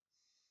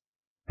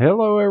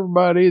Hello,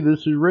 everybody.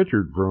 This is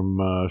Richard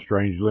from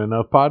Strangely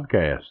Enough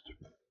Podcast.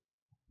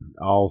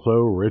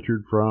 Also,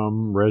 Richard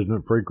from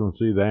Resonant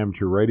Frequency, the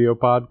Amateur Radio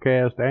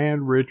Podcast,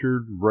 and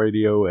Richard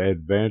Radio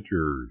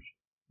Adventures.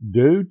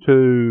 Due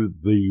to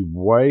the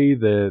way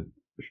that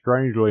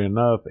Strangely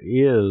Enough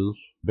is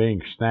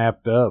being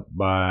snapped up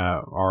by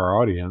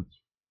our audience,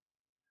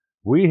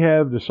 we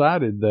have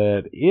decided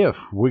that if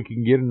we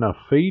can get enough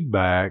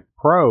feedback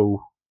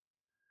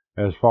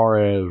as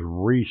far as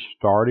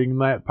restarting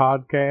that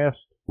podcast,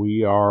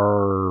 we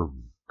are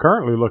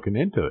currently looking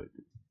into it.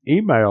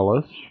 Email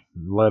us,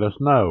 let us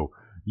know.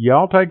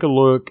 Y'all take a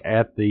look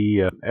at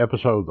the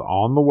episodes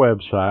on the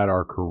website.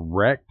 Our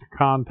correct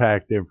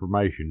contact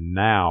information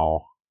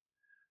now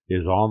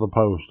is on the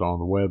post on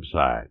the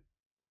website.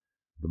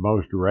 The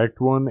most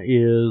direct one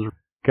is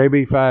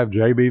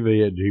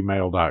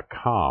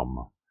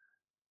kb5jbv@gmail.com.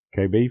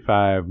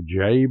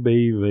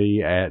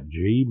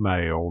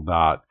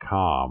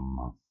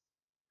 kb5jbv@gmail.com.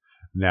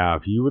 Now,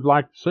 if you would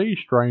like to see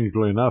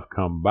Strangely Enough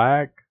come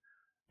back,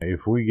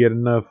 if we get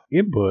enough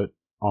input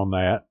on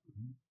that,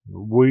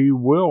 we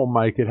will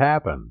make it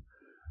happen.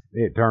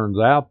 It turns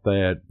out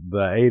that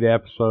the 8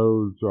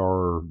 episodes,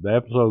 or the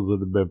episodes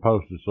that have been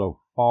posted so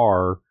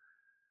far,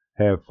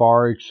 have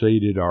far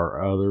exceeded our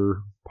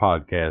other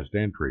podcast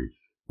entries.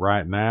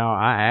 Right now,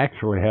 I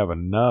actually have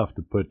enough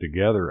to put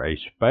together a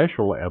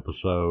special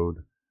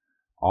episode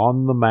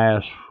on the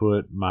mass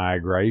foot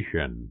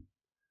migration.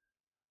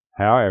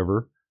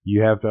 However,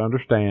 you have to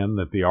understand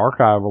that the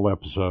archival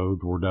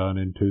episodes were done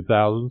in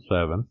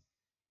 2007,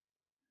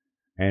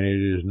 and it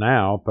is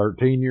now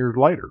 13 years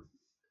later.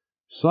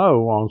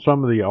 So, on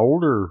some of the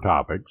older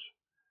topics,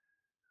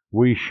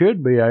 we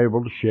should be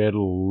able to shed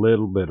a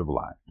little bit of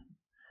light.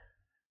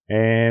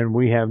 And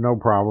we have no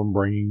problem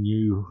bringing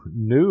you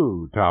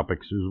new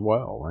topics as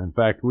well. In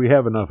fact, we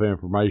have enough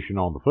information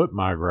on the foot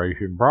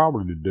migration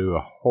probably to do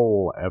a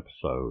whole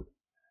episode,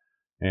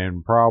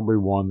 and probably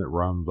one that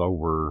runs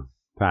over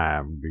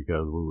time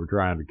because we were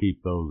trying to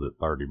keep those at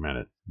 30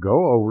 minutes.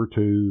 Go over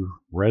to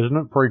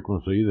Resonant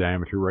Frequency, the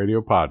Amateur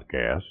Radio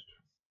Podcast.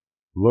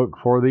 Look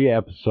for the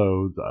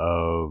episodes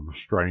of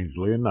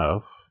Strangely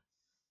Enough.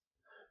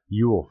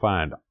 You will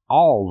find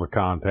all the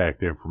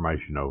contact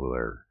information over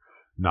there.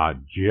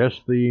 Not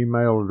just the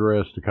email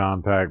address to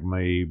contact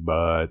me,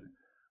 but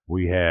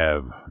we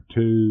have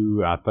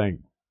 2, I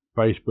think,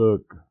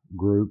 Facebook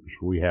groups.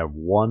 We have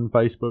 1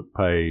 Facebook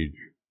page.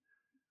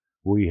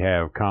 We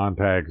have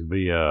contacts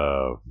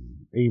via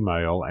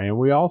email, and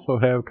we also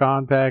have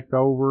contact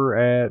over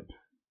at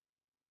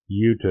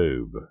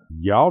YouTube.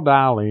 Y'all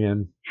dial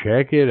in,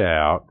 check it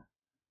out,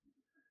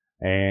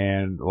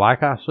 and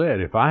like I said,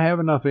 if I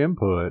have enough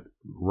input,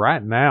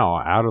 right now,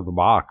 out of the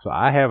box,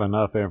 I have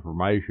enough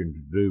information to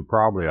do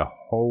probably a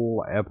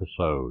whole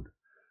episode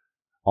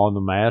on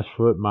the mass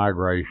foot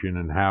migration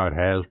and how it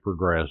has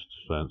progressed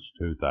since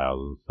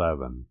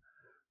 2007.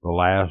 The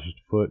last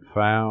foot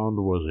found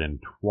was in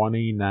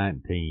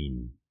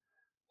 2019.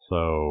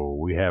 So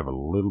we have a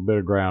little bit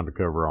of ground to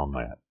cover on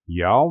that.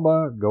 Y'all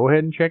go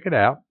ahead and check it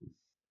out.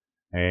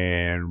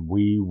 And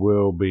we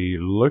will be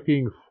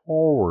looking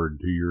forward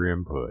to your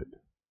input.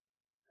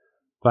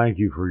 Thank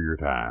you for your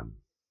time.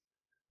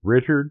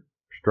 Richard,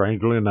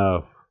 Strangely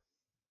Enough,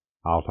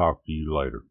 I'll talk to you later.